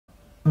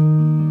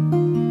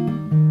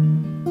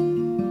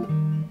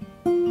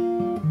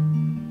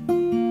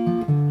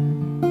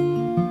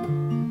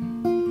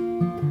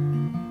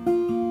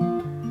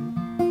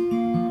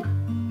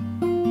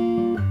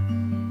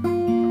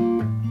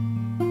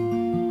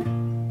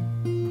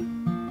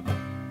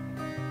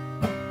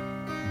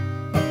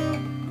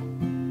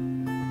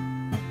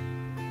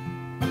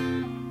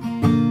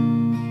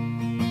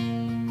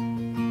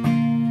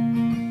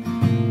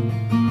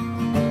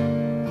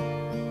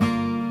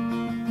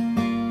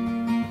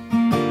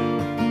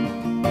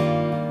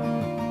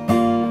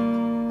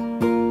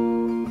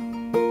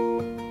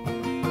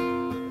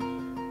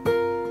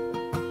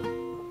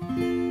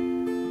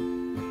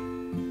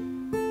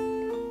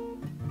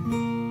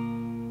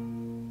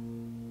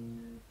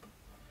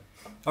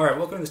Alright,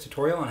 welcome to this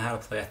tutorial on how to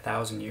play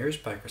 1,000 Years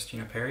by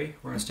Christina Perri.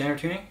 We're in standard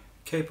tuning,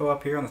 Capo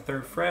up here on the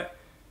 3rd fret.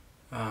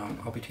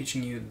 I'll be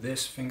teaching you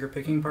this finger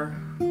picking part.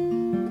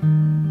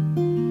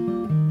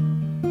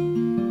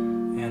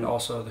 And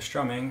also the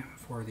strumming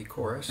for the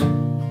chorus. And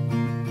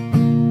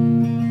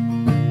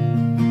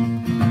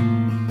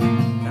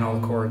all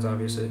the chords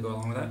obviously that go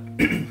along with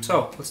that.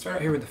 So, let's start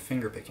out here with the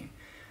finger picking.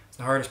 It's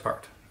the hardest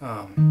part.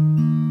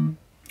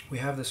 We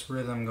have this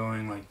rhythm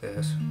going like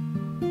this.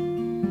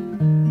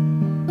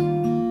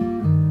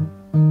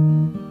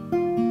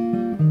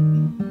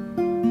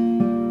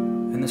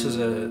 This is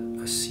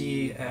a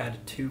C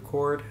add 2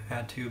 chord,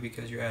 add 2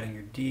 because you're adding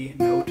your D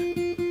note.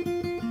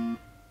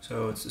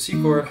 So it's a C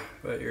chord,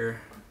 but your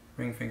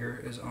ring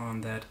finger is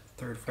on that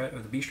 3rd fret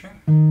of the B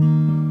string.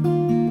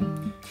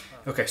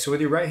 Okay, so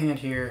with your right hand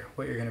here,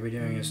 what you're going to be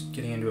doing is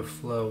getting into a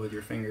flow with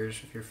your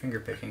fingers, if you're finger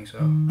picking. So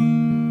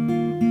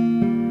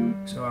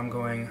I'm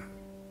going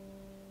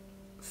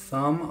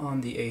thumb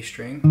on the A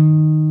string,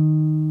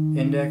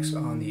 index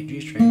on the G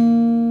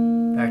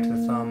string, back to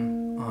the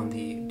thumb on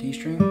the D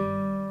string,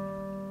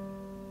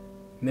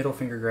 middle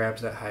finger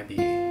grabs that high B.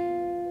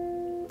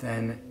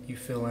 Then you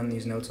fill in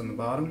these notes on the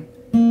bottom,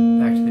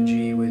 back to the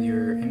G with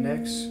your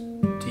index,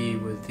 D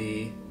with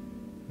the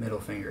middle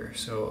finger.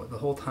 So the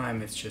whole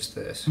time it's just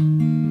this.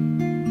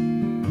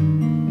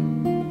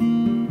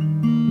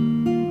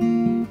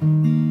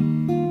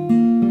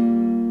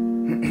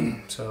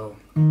 So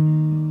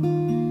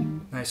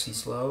nice and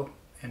slow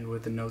and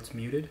with the notes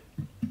muted.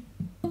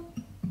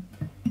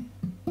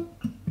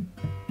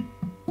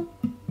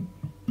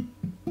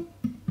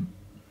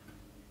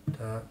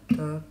 Da,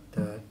 da,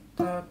 da,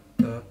 da,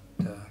 da,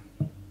 da.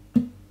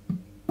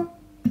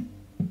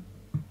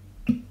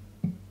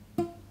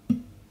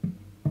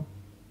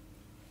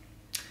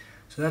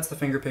 So that's the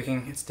finger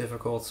picking. It's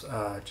difficult.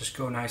 Just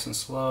go nice and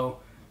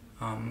slow.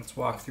 Let's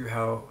walk through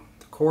how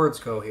the chords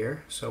go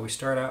here. So we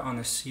start out on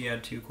the C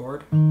add 2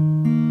 chord. Do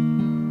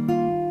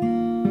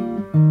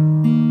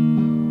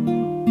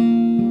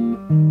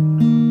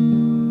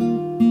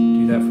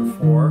that for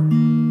 4.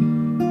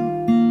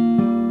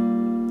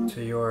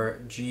 To your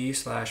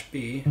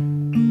G/B.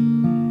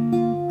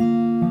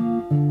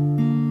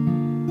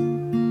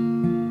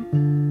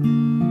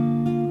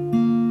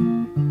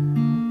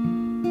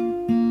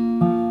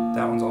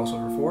 That one's also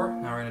for 4.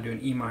 Now we're going to do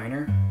an E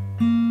minor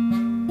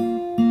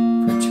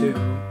for 2,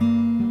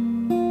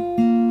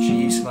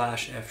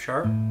 G/F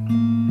sharp,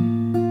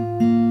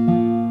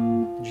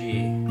 G,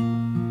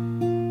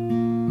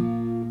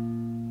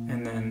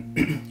 and then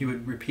you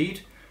would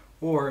repeat,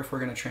 or if we're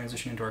going to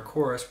transition into our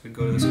chorus, we'd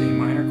go to this A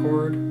minor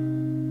chord,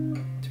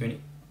 to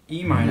an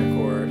E minor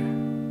chord,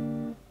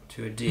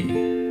 to a D.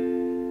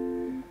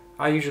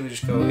 I usually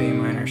just go A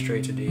minor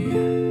straight to D.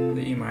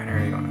 The E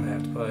minor you don't really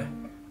have to play.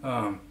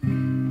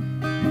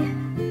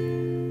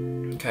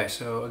 Okay,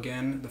 so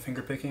again, the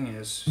finger picking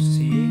is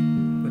C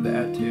with the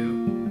add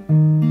 2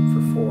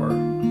 for 4.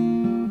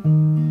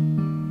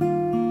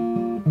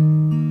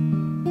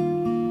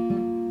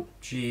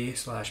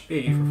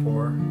 G/B for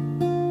 4.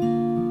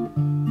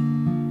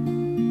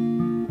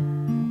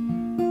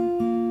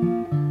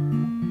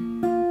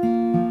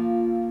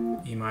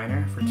 E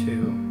minor for 2.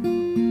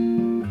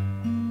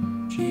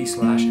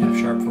 G/F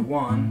sharp for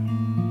 1.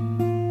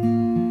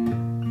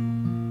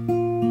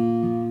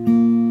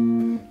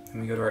 Then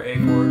we go to our A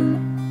chord,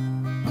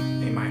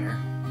 A minor,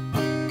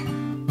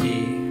 D,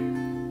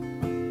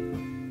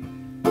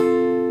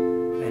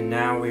 and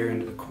now we're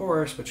into the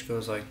chorus, which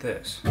goes like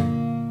this.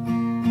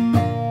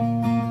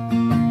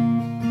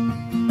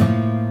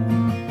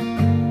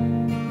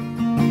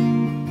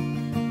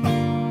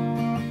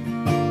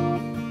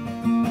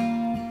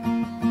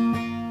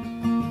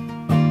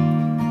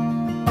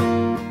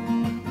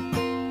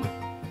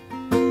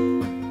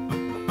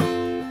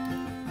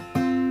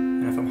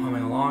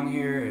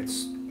 Here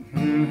it's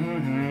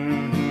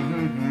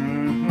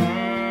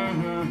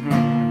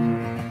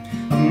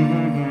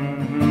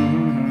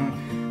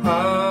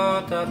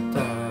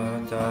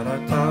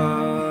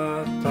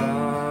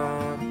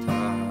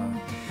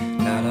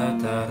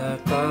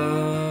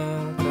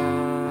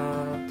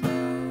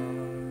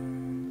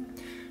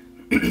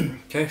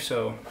okay,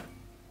 so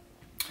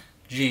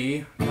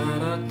G,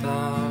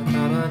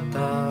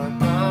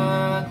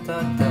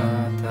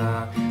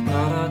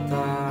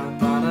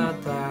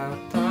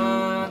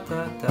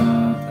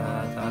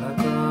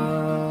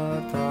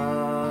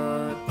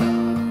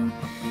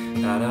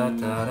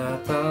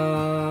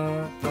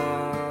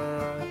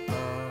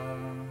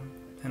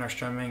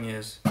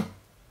 is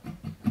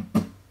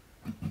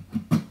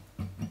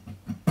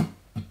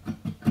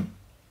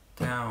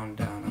down,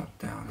 down, up,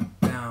 down, up,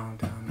 down,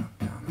 down, up,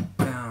 down, up,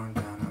 down,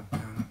 down, up,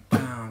 down, up,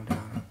 down,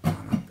 down, up,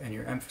 down, up, and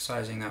you're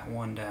emphasizing that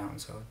one down,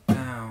 so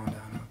down, down,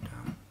 up,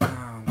 down,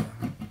 down, down.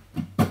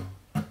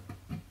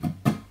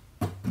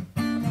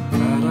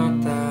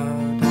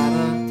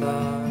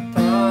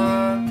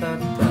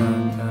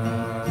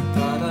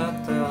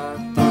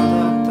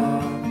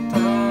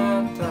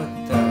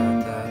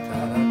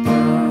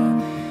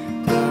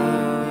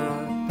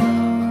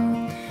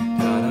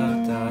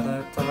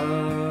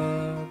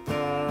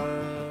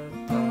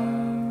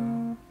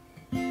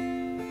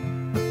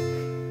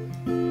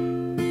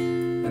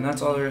 And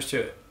that's all there is to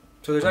it.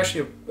 So there's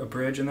actually a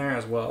bridge in there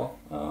as well.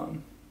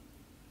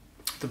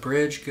 The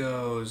bridge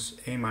goes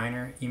A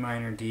minor, E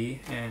minor, D,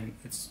 and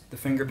it's the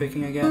finger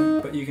picking again,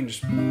 but you can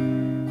just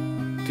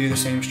do the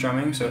same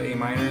strumming, so A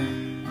minor,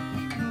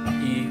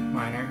 E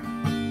minor,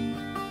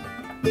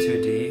 to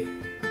a D.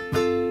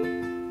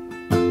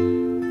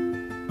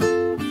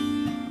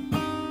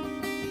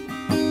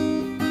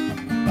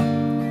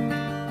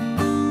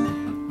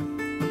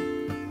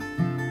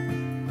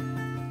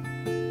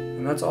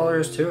 And that's all there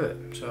is to it.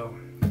 So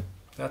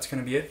that's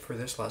going to be it for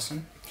this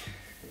lesson.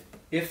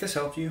 If this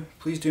helped you,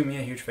 please do me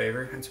a huge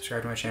favor and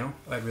subscribe to my channel.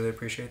 I'd really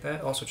appreciate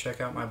that. Also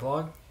check out my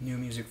blog, New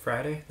Music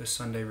Friday, the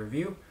Sunday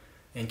review,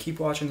 and keep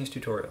watching these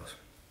tutorials.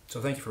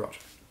 So thank you for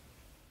watching.